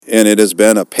and it has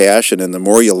been a passion. And the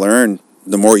more you learn,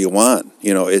 the more you want.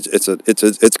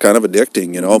 It's kind of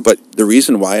addicting. But the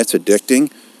reason why it's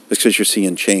addicting is because you're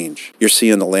seeing change. You're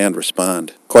seeing the land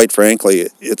respond. Quite frankly,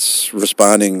 it's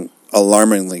responding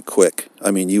alarmingly quick.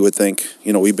 I mean, you would think,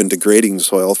 we've been degrading the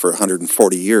soil for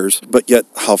 140 years, but yet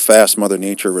how fast Mother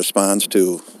Nature responds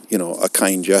to, a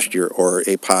kind gesture or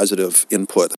a positive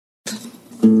input.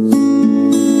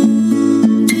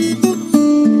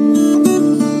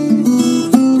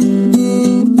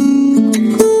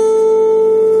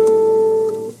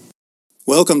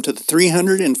 Welcome to the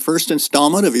 301st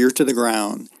installment of Ear to the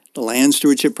Ground, the Land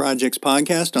Stewardship Project's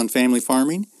podcast on family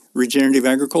farming, regenerative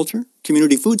agriculture,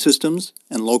 community food systems,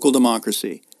 and local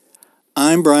democracy.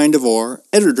 I'm Brian DeVore,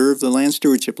 editor of the Land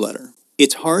Stewardship Letter.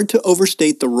 It's hard to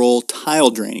overstate the role tile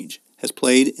drainage has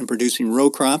played in producing row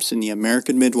crops in the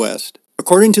American Midwest.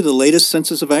 According to the latest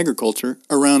Census of Agriculture,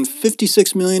 around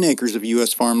 56 million acres of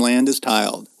U.S. farmland is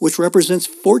tiled, which represents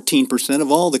 14%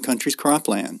 of all the country's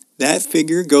cropland. That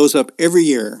figure goes up every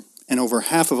year, and over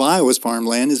half of Iowa's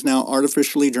farmland is now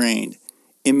artificially drained.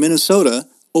 In Minnesota,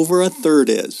 over a third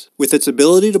is. With its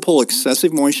ability to pull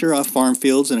excessive moisture off farm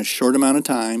fields in a short amount of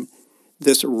time,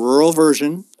 this rural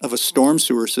version of a storm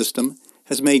sewer system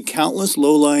has made countless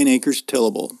low-lying acres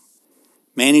tillable.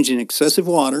 Managing excessive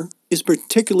water is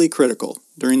particularly critical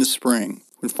during the spring,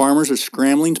 when farmers are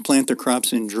scrambling to plant their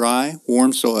crops in dry,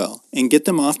 warm soil and get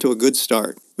them off to a good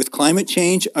start. With climate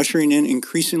change ushering in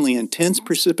increasingly intense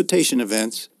precipitation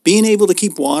events, being able to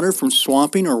keep water from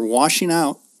swamping or washing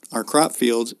out our crop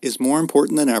fields is more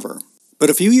important than ever. But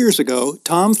a few years ago,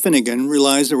 Tom Finnegan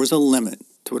realized there was a limit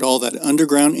to what all that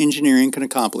underground engineering can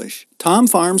accomplish. Tom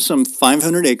farms some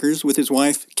 500 acres with his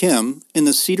wife, Kim, in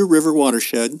the Cedar River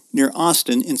watershed near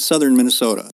Austin in southern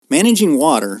Minnesota. Managing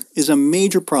water is a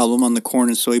major problem on the corn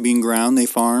and soybean ground they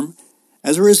farm.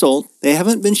 As a result, they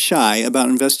haven't been shy about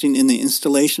investing in the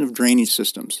installation of drainage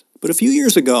systems. But a few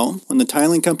years ago, when the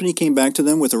tiling company came back to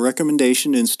them with a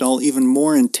recommendation to install even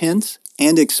more intense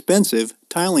and expensive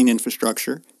tiling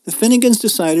infrastructure, the Finnegans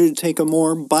decided to take a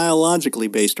more biologically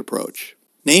based approach.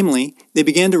 Namely, they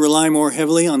began to rely more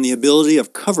heavily on the ability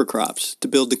of cover crops to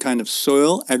build the kind of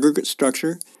soil aggregate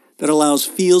structure that allows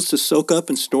fields to soak up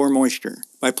and store moisture.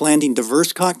 By planting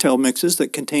diverse cocktail mixes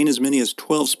that contain as many as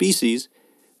 12 species,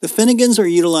 the Finnegans are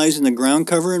utilizing the ground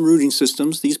cover and rooting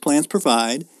systems these plants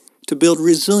provide to build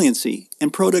resiliency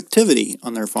and productivity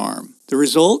on their farm. The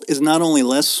result is not only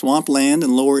less swamp land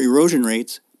and lower erosion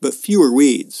rates, but fewer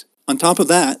weeds. On top of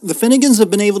that, the Finnegans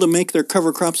have been able to make their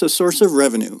cover crops a source of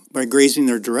revenue by grazing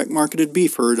their direct marketed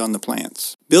beef herd on the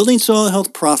plants. Building soil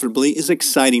health profitably is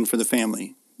exciting for the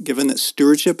family, given that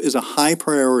stewardship is a high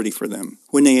priority for them.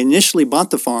 When they initially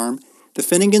bought the farm, the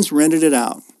Finnegans rented it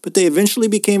out, but they eventually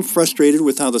became frustrated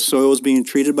with how the soil was being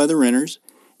treated by the renters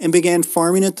and began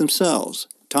farming it themselves.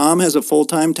 Tom has a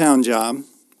full-time town job,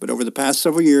 but over the past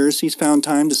several years, he's found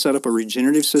time to set up a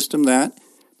regenerative system that,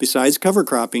 besides cover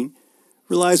cropping,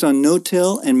 relies on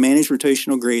no-till and managed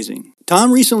rotational grazing.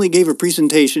 Tom recently gave a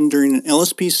presentation during an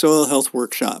LSP soil health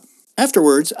workshop.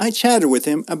 Afterwards, I chatted with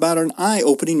him about an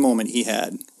eye-opening moment he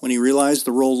had when he realized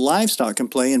the role livestock can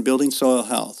play in building soil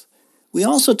health. We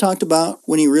also talked about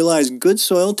when he realized good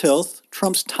soil tilth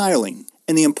trumps tiling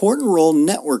and the important role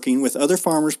networking with other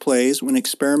farmers plays when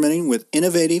experimenting with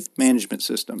innovative management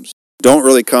systems. Don't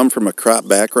really come from a crop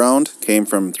background, came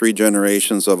from 3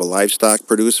 generations of a livestock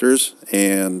producers,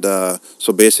 and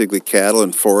so basically cattle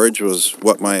and forage was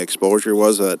what my exposure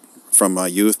was from my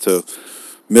youth to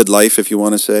midlife, if you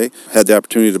want to say. Had the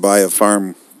opportunity to buy a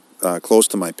farm close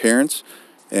to my parents,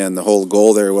 and the whole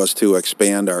goal there was to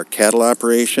expand our cattle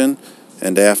operation.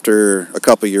 And after a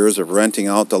couple of years of renting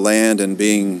out the land and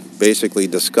being basically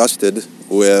disgusted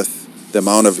with the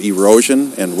amount of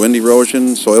erosion and wind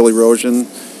erosion, soil erosion,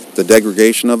 the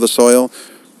degradation of the soil,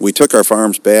 we took our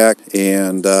farms back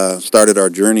and started our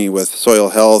journey with soil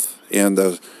health. And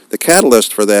the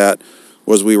catalyst for that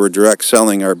was we were direct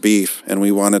selling our beef, and we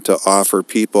wanted to offer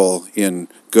people in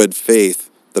good faith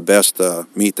the best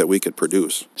meat that we could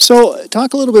produce. So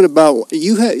talk a little bit about,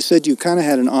 said you kind of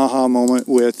had an aha moment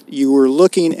with, you were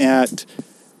looking at,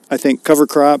 I think, cover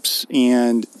crops,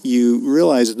 and you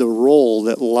realized the role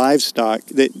that livestock,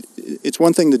 that it's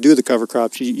one thing to do the cover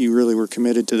crops, you really were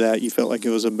committed to that, you felt like it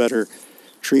was a better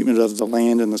treatment of the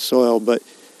land and the soil, but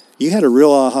you had a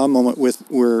real aha moment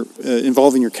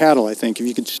involving your cattle, I think. If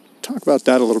you could just talk about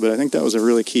that a little bit. I think that was a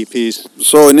really key piece.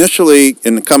 So initially,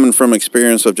 and coming from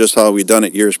experience of just how we'd done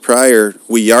it years prior,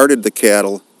 we yarded the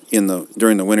cattle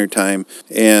during the wintertime,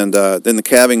 and then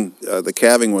the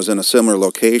calving was in a similar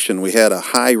location. We had a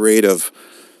high rate of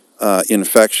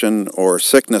infection or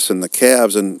sickness in the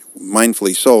calves, and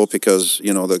mindfully so, because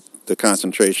the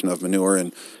concentration of manure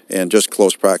and just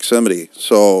close proximity.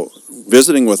 So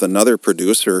visiting with another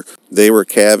producer, they were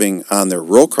calving on their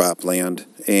row crop land,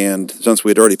 and since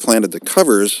we'd already planted the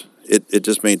covers, it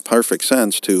just made perfect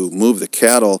sense to move the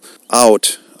cattle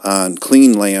out on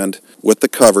clean land with the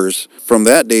covers. From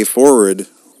that day forward,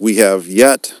 we have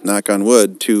yet, knock on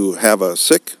wood, to have a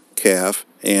sick calf,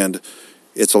 and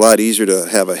it's a lot easier to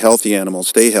have a healthy animal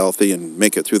stay healthy and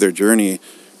make it through their journey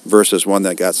versus one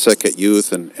that got sick at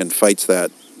youth and fights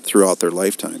that throughout their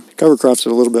lifetime. Cover crops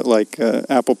are a little bit like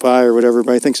apple pie or whatever.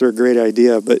 Everybody thinks they're a great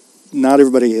idea, but not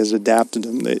everybody has adapted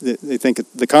them. They think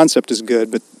the concept is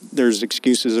good, but there's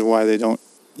excuses of why they don't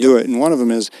do it. And one of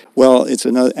them is, well, it's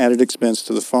an added expense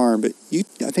to the farm. But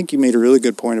I think you made a really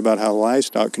good point about how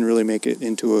livestock can really make it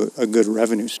into a good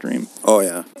revenue stream. Oh,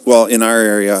 yeah. Well, in our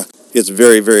area, it's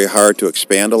very, very hard to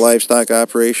expand a livestock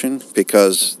operation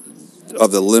because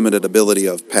of the limited ability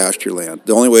of pasture land.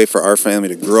 The only way for our family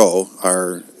to grow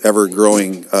our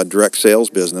ever-growing direct sales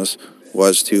business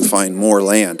was to find more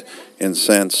land. And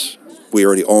since we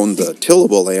already owned the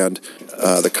tillable land,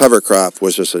 the cover crop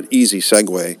was just an easy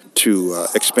segue to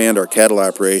expand our cattle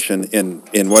operation.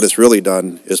 And what it's really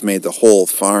done is made the whole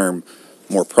farm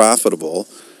more profitable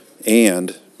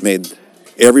and made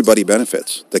everybody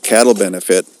benefits. The cattle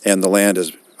benefit and the land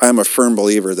is, I'm a firm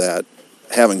believer that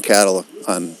having cattle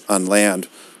on land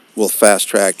will fast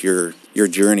track your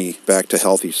journey back to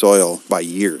healthy soil by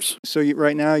years. So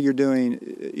right now you're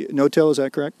doing no-till, is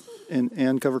that correct?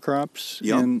 And cover crops?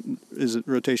 Yep. And is it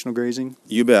rotational grazing?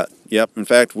 You bet. Yep. In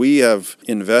fact, we have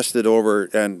invested over,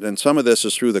 and some of this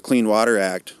is through the Clean Water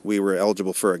Act. We were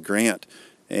eligible for a grant,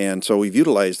 and so we've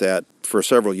utilized that for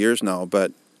several years now,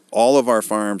 but all of our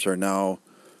farms are now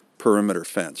perimeter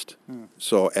fenced.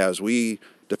 So as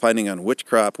depending on which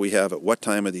crop we have at what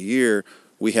time of the year,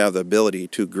 we have the ability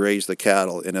to graze the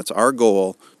cattle, and it's our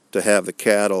goal to have the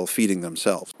cattle feeding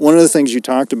themselves. One of the things you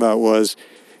talked about was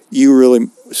you really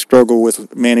struggle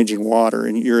with managing water,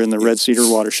 and you're in the Red Cedar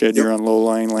watershed, Yep. You're on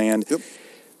low-lying land. Yep.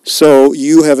 So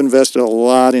you have invested a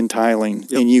lot in tiling,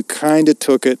 Yep. and you kind of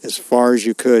took it as far as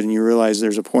you could, and you realized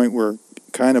there's a point where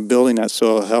kind of building that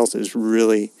soil health is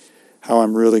really how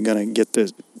I'm really going to get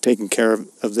this taking care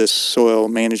of this soil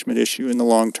management issue in the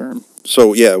long term.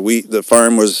 So yeah, the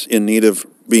farm was in need of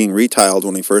being retiled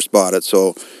when we first bought it.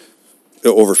 So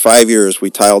over 5 years, we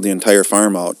tiled the entire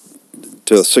farm out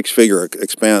to a six-figure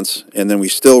expense, and then we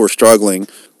still were struggling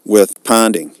with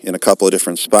ponding in a couple of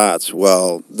different spots.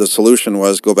 Well, the solution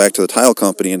was go back to the tile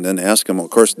company and then ask them.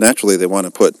 Of course, naturally, they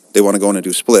want to go in and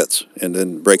do splits and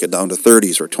then break it down to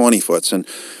 30s or 20 foots, and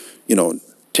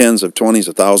tens of twenties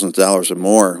of thousands of dollars or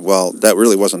more. Well, that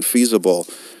really wasn't feasible.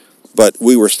 But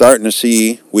we were starting to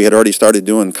see, we had already started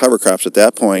doing cover crops at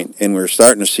that point, and we were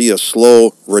starting to see a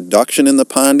slow reduction in the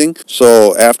ponding.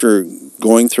 So after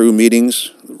going through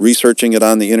meetings, researching it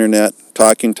on the internet,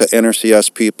 talking to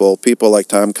NRCS people like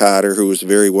Tom Cotter, who was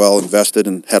very well invested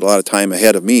and had a lot of time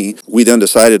ahead of me, we then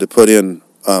decided to put in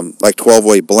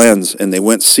 12-way blends, and they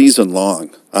went season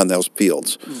long on those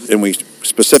fields. Mm-hmm. And we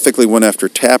specifically went after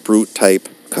taproot type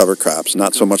cover crops,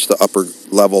 not so much the upper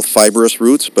level fibrous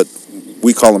roots, but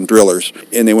we call them drillers.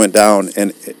 And they went down,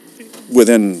 and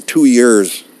within 2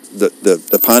 years,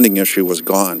 the ponding issue was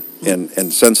gone.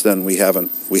 And since then, we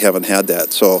haven't had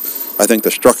that. So I think the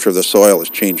structure of the soil has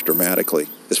changed dramatically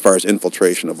as far as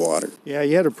infiltration of water. Yeah,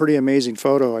 you had a pretty amazing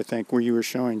photo, I think, where you were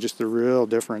showing just the real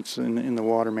difference in the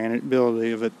water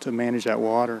ability of it to manage that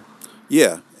water.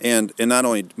 Yeah, and not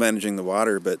only managing the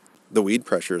water, but the weed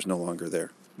pressure is no longer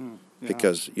there. Yeah.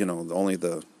 Because, only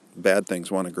the bad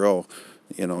things want to grow,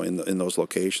 in those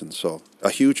locations. So a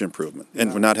huge improvement.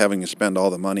 And we're not having to spend all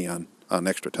the money on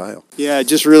extra tile. Yeah, it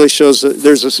just really shows that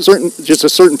there's a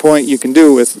certain point you can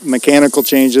do with mechanical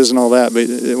changes and all that, but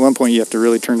at one point you have to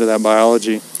really turn to that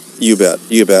biology. You bet.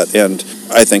 And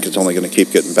I think it's only going to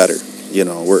keep getting better.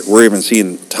 We're even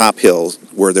seeing top hills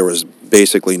where there was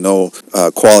basically no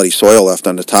quality soil left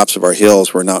on the tops of our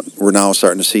hills. We're now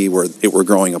starting to see where we're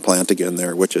growing a plant again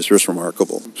there, which is just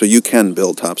remarkable. So you can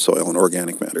build topsoil and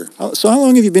organic matter. So how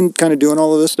long have you been kind of doing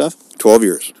all of this stuff? 12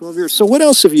 years. 12 years. So what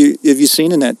else have you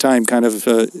seen in that time kind of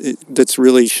that's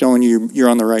really showing you're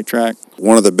on the right track?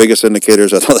 One of the biggest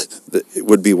indicators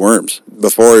would be worms.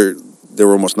 Before, they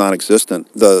were almost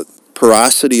non-existent. The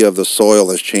porosity of the soil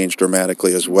has changed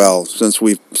dramatically as well. Since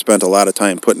we've spent a lot of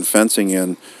time putting fencing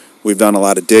in, we've done a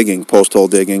lot of digging, post hole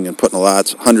digging, and putting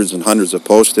hundreds and hundreds of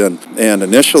posts in. And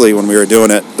initially, when we were doing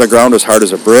it, the ground was hard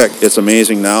as a brick. It's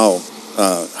amazing now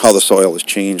how the soil has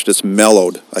changed. It's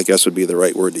mellowed, I guess would be the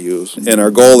right word to use. And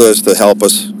our goal is to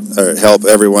help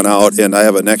everyone out. And I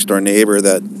have a next door neighbor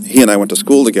that he and I went to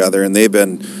school together, and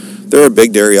they're a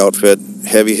big dairy outfit,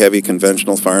 heavy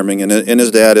conventional farming. And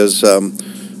his dad is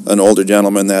an older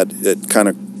gentleman that it kind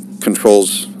of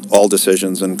controls all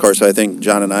decisions. And of course, I think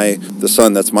John and I, the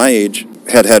son that's my age,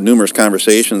 had numerous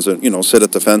conversations and, sit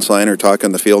at the fence line or talk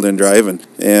on the field and drive. And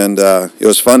it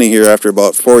was funny here after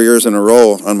about 4 years in a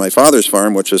row on my father's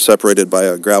farm, which is separated by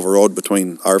a gravel road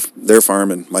between their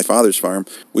farm and my father's farm.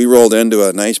 We rolled into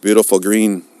a nice, beautiful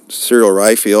green cereal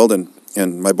rye field,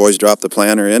 and my boys dropped the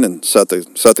planter in and set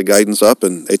the guidance up,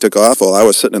 and they took off. Well, I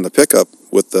was sitting in the pickup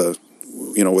with the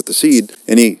seed,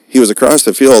 and he was across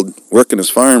the field working his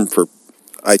farm for,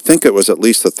 I think it was at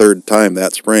least the third time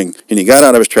that spring. And he got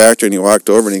out of his tractor and he walked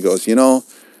over and he goes,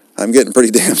 I'm getting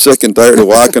pretty damn sick and tired of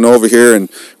walking over here and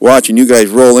watching you guys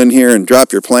roll in here and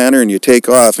drop your planter and you take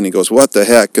off. And he goes, what the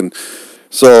heck? And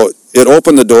so it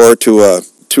opened the door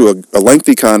to a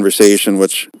lengthy conversation,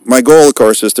 which my goal, of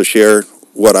course, is to share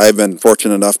what I've been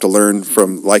fortunate enough to learn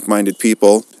from like-minded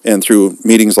people and through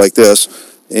meetings like this.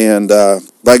 And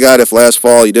by God, if last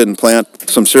fall he didn't plant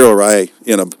some cereal rye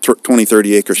in a 20,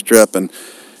 30 acre strip, and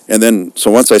then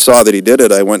so once I saw that he did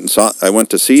it, I went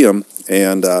to see him,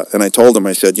 and I told him,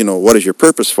 I said, what is your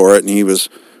purpose for it? And he was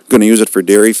going to use it for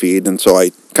dairy feed, and so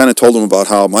I kind of told him about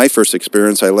how my first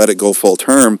experience, I let it go full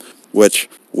term, which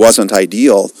wasn't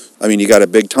ideal. I mean, you got a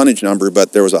big tonnage number,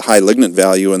 but there was a high lignin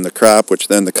value in the crop, which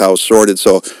then the cows sorted.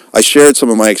 So I shared some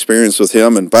of my experience with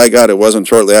him, and by God, it wasn't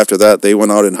shortly after that they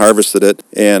went out and harvested it,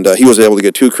 and he was able to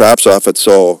get 2 crops off it.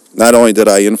 So not only did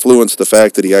I influence the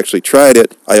fact that he actually tried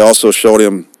it, I also showed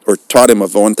him or taught him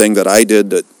of one thing that I did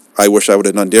that I wish I would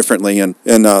have done differently. And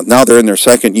now they're in their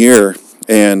second year,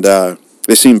 and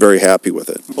they seem very happy with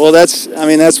it. Well, that's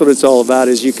what it's all about,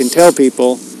 is you can tell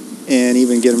people and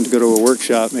even get them to go to a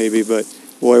workshop maybe, but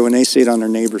boy, when they see it on their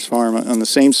neighbor's farm, on the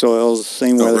same soils,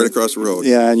 same weather. Right across the road.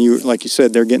 Yeah, and like you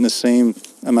said, they're getting the same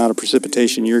amount of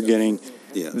precipitation you're getting.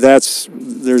 Yeah.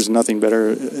 There's nothing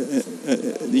better.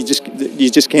 You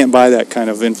just can't buy that kind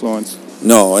of influence.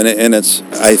 No, and it's,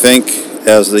 I think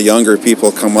as the younger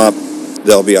people come up,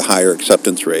 there'll be a higher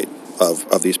acceptance rate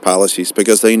of these policies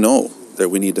because they know that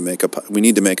we need to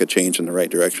make a change in the right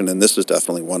direction, and this is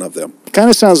definitely one of them. It kind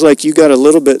of sounds like you got a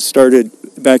little bit started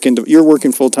back into, you're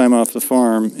working full time off the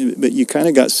farm, but you kind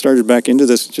of got started back into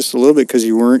this just a little bit because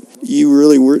you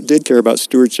really did care about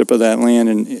stewardship of that land,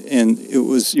 and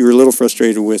you were a little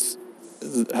frustrated with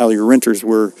how your renters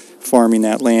were farming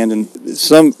that land, and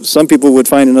some people would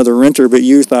find another renter, but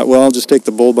you thought, well, I'll just take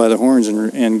the bull by the horns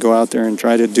and go out there and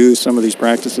try to do some of these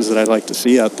practices that I'd like to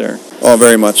see out there. Oh,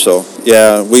 very much so.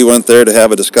 Yeah, we went there to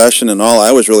have a discussion, and all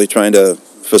I was really trying to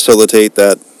facilitate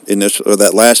that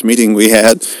last meeting we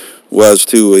had was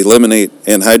to eliminate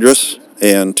anhydrous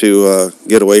and to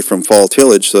get away from fall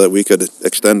tillage so that we could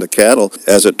extend the cattle.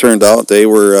 As it turned out, they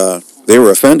were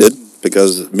offended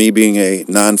because me being a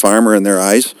non-farmer in their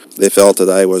eyes, they felt that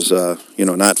I was,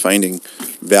 not finding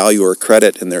value or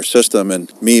credit in their system.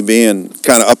 And me being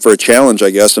kind of up for a challenge,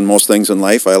 I guess, in most things in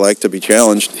life, I like to be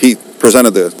challenged. He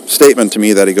presented the statement to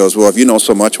me that he goes, well, if you know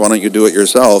so much, why don't you do it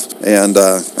yourself? And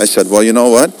I said, well, you know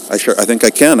what? I think I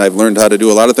can. I've learned how to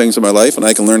do a lot of things in my life, and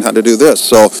I can learn how to do this.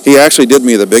 So he actually did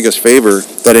me the biggest favor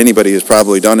that anybody has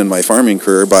probably done in my farming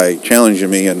career by challenging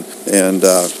me. And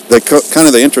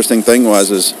the interesting thing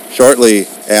is shortly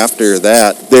after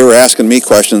that, they were asking me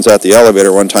questions at the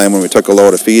elevator one time when we took a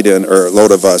load of feed in, or a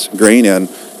load of grain in,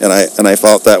 and I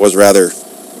felt that was rather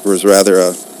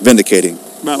vindicating.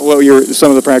 What were some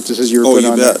of the practices you were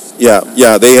putting on? Oh, you bet.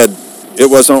 Yeah. They had. It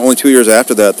wasn't only 2 years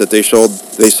after that they sold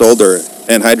their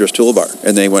anhydrous toolbar,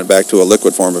 and they went back to a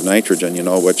liquid form of nitrogen.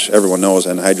 Which everyone knows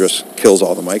anhydrous kills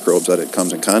all the microbes that it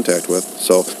comes in contact with.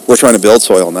 So we're trying to build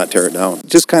soil, not tear it down.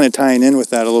 Just kind of tying in with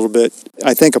that a little bit,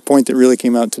 I think a point that really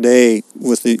came out today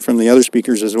from the other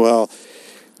speakers as well.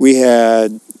 We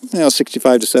had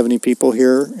 65 to 70 people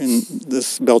here in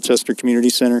this Belchester Community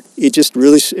Center. It just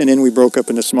really, and then we broke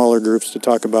up into smaller groups to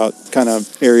talk about kind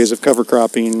of areas of cover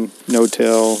cropping,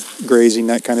 no-till, grazing,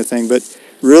 that kind of thing. But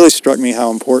really struck me how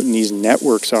important these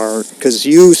networks are, because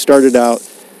you started out,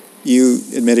 you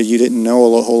admitted you didn't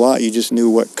know a whole lot. You just knew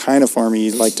what kind of farming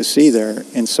you'd like to see there.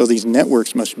 And so these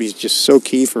networks must be just so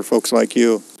key for folks like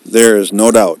you. There is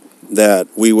no doubt that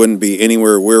we wouldn't be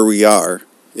anywhere where we are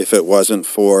if it wasn't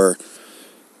for,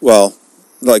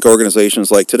 like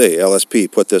organizations like today,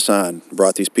 LSP put this on,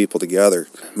 brought these people together.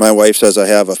 My wife says I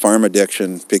have a farm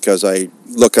addiction because I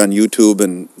look on YouTube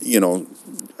and,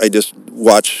 I just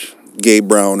watch Gabe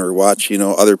Brown or watch,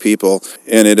 other people,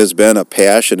 and it has been a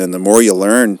passion. And the more you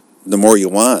learn, the more you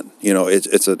want.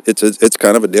 It's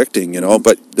kind of addicting,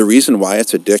 But the reason why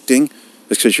it's addicting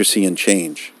is because you're seeing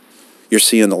change. You're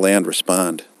seeing the land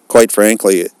respond. Quite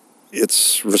frankly,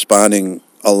 it's responding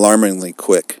alarmingly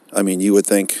quick. I mean, you would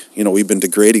think, we've been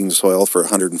degrading the soil for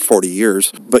 140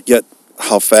 years, but yet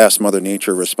how fast Mother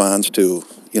Nature responds to,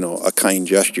 a kind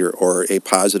gesture or a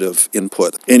positive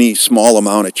input. Any small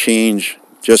amount of change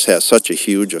just has such a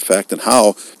huge effect, and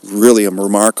how really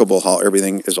remarkable how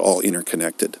everything is all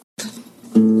interconnected.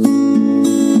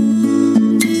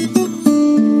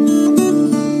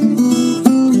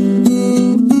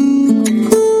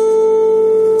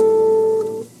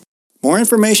 More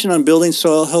information on building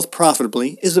soil health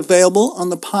profitably is available on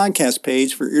the podcast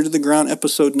page for Ear to the Ground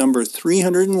episode number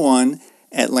 301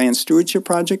 at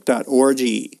landstewardshipproject.org.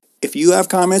 If you have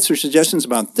comments or suggestions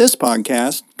about this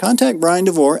podcast, contact Brian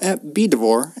DeVore at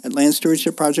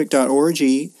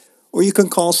bdevore@landstewardshipproject.org, or you can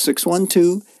call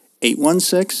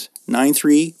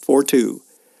 612-816-9342.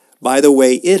 By the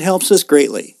way, it helps us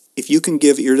greatly if you can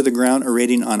give Ear to the Ground a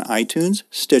rating on iTunes,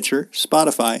 Stitcher,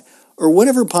 Spotify, or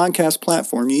whatever podcast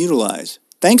platform you utilize.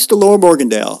 Thanks to Laura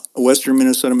Borgendale, a Western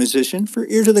Minnesota musician, for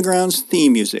Ear to the Ground's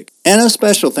theme music. And a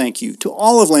special thank you to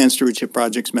all of Land Stewardship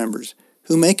Project's members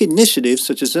who make initiatives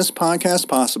such as this podcast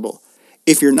possible.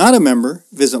 If you're not a member,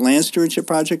 visit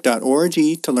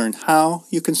landstewardshipproject.org to learn how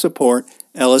you can support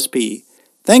LSP.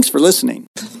 Thanks for listening.